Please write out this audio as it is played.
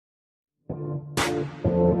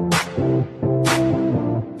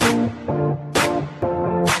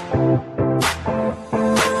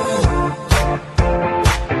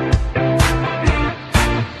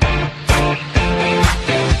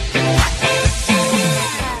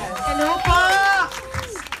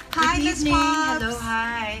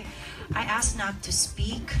Not to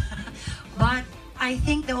speak, but I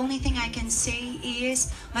think the only thing I can say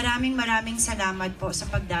is maraming salamat po sa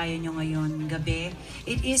pagdayo nyo ngayon gabi.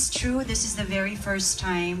 It is true, this is the very first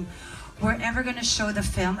time we're ever gonna show the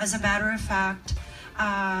film. As a matter of fact,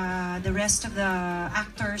 the rest of the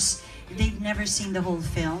actors, they've never seen the whole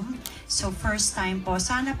film. So first time po,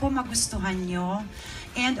 sana po magustuhan nyo.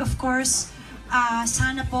 And of course,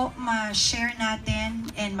 sana po ma-share natin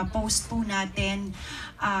and ma-post po natin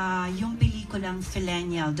yung pelikulang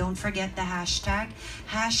Feelennial. Don't forget the hashtag.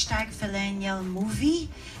 Hashtag Feelennial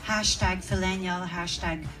movie. Hashtag Feelennial.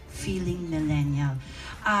 Hashtag Feeling Millennial.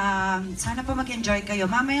 Sana po mag-enjoy kayo.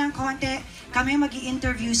 Mamayang konti, kami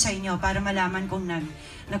mag-i-interview sa inyo para malaman kung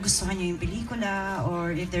nagustuhan nyo yung pelikula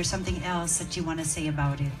or if there's something else that you want to say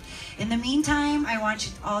about it. In the meantime, I want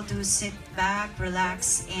you all to sit back,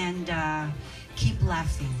 relax, and keep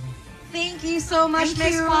laughing. Thank you so much,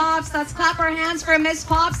 Miss Pops. Let's clap our hands for Miss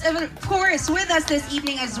Pops. And of course, with us this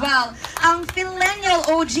evening as well, ang Feelennial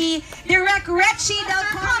OG, Direct Retchie del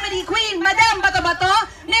Comedy Queen, Madam Bato-Bato,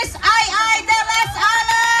 Miss Ai Delas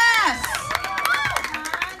Alas!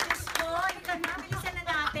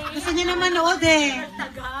 Gusto niyo na manood eh.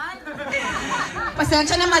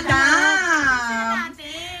 Pasensya na, Madam.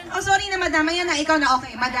 Oh, sorry na, Madam. Ayan na, ikaw na.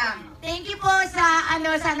 Okay, Madam. Thank you po sa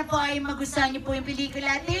sana po ay magustuhan niyo po yung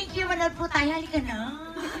pelikula. Thank you, manood po tayo. Halika na.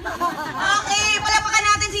 Okay, palapakan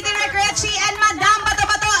natin si Direk Retchie and Madam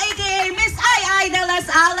Bato-Bato, aka Miss Ai Delas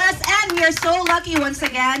Alas. And we are so lucky once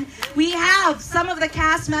again. We have some of the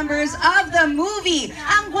cast members of the movie.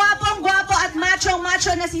 Ang gwapong-gwapo at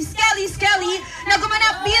machong-macho na si Skelly na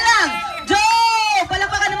gumanap bilang Dope!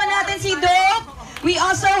 Palapakan naman natin si Dope. We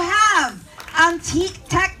also have ang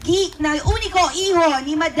tech geek na uniko iho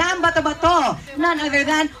ni Madam Bato-Bato, none other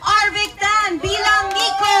than Arvic Tan bilang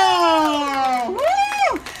Nico!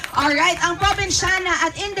 Woo! Alright, ang probinsyana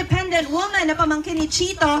at independent woman na pamangkin ni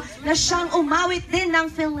Chito na siyang umawit din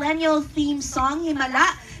ng Feelennial theme song,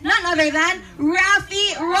 Himala, none other than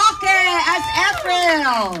Rafi Roque as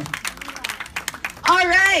April!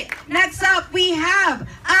 Alright, next up, we have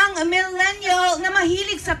ang millennial na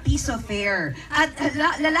mahilig sa piso fair. At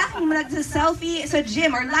lalaking nagsaselfie sa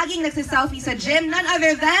gym or laging nagsaselfie sa gym, none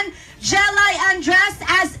other than Jelay Andres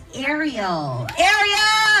as Ariel.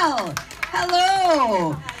 Ariel!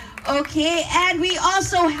 Hello! Okay, and we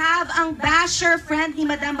also have ang basher friend ni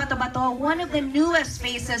Madam Bato-Bato, one of the newest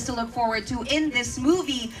faces to look forward to in this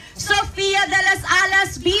movie, Sofia de las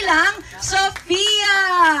Alas bilang Sofia!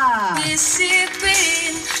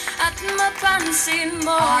 Isipin at mapansin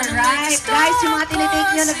mo. Alright, guys, yung mga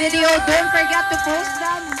tinitake nyo na video, don't forget to post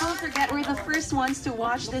them. Don't forget, we're the first ones to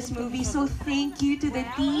watch this movie, so thank you to the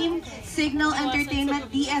team, Cignal Entertainment,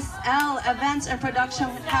 DSL Events and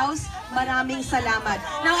Production House. Maraming salamat.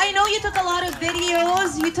 Now, I know you took a lot of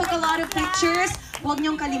videos, you took a lot of pictures. Huwag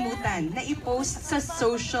niyong kalimutan na i-post sa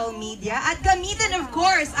social media. At gamitin, of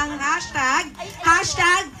course, ang hashtag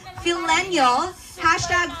Feelennial,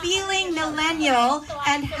 hashtag Feeling Millennial,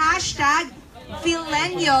 and hashtag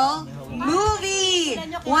Feelennial Movie.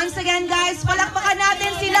 Once again, guys, palakpakan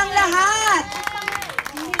natin silang lahat.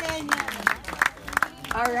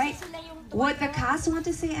 Alright. Would the cast want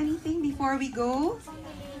to say anything before we go?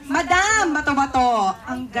 Madam Bato-Bato,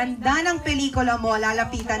 ang ganda ng pelikula mo,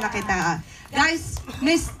 lalapitan na kita. Guys,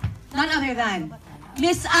 none other than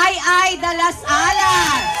Miss Ai de las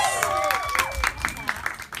Alas.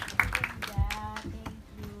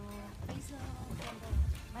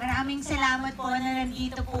 Maraming salamat po na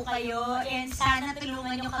nandito po kayo and sana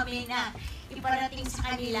tulungan nyo kami na iparating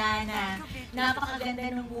sa kanila na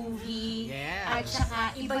napakaganda ng movie at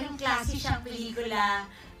saka iba yung klase siyang pelikula.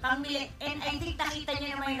 And I think nakita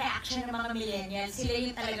niyo naman yung reaction ng mga millennials. Sila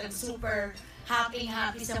yung talagang super happy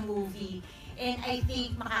sa movie. And I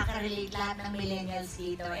think makaka-relate lahat ng millennials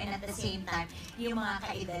dito. And at the same time, yung mga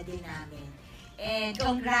kaedad din namin. And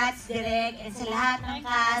congrats, Direk, and sa lahat ng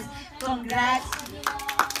cast. Congrats,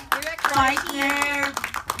 partner,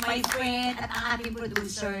 my friend, at ang ating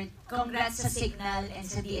producer. Congrats sa Cignal and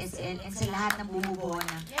sa DSL and sa lahat ng bumubuo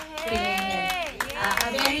ng Feelennial.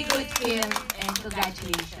 A very good film and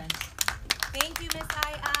congratulations. Thank you, Miss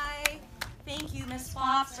Ai. Thank you, Miss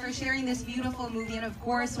Pops, for sharing this beautiful movie. And of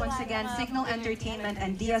course, once again, Cignal Entertainment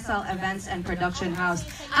and DSL Events and Production House.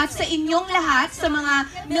 At sa inyong lahat, sa mga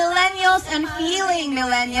millennials and feeling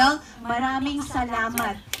millennial, maraming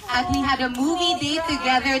salamat. and we had a movie date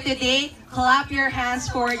together today. Clap your hands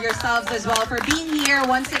for yourselves as well for being here.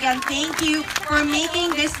 Once again, thank you for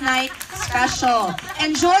making this night special.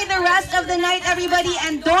 Enjoy the rest of the night, everybody,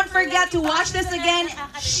 and don't forget to watch this again.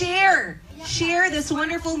 Share this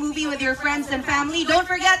wonderful movie with your friends and family. Don't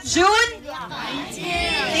forget, June 19.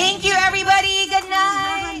 Thank you, everybody. Good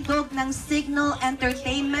night. Handog ng Cignal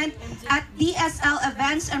Entertainment at DSL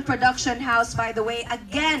Events and Production House, by the way.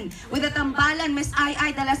 Again, with the tambalan, Miss Ay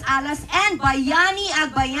Delas and Bayani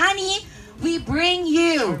Agbayani, we bring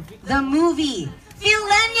you the movie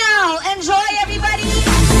Feelennial. Enjoy, everybody.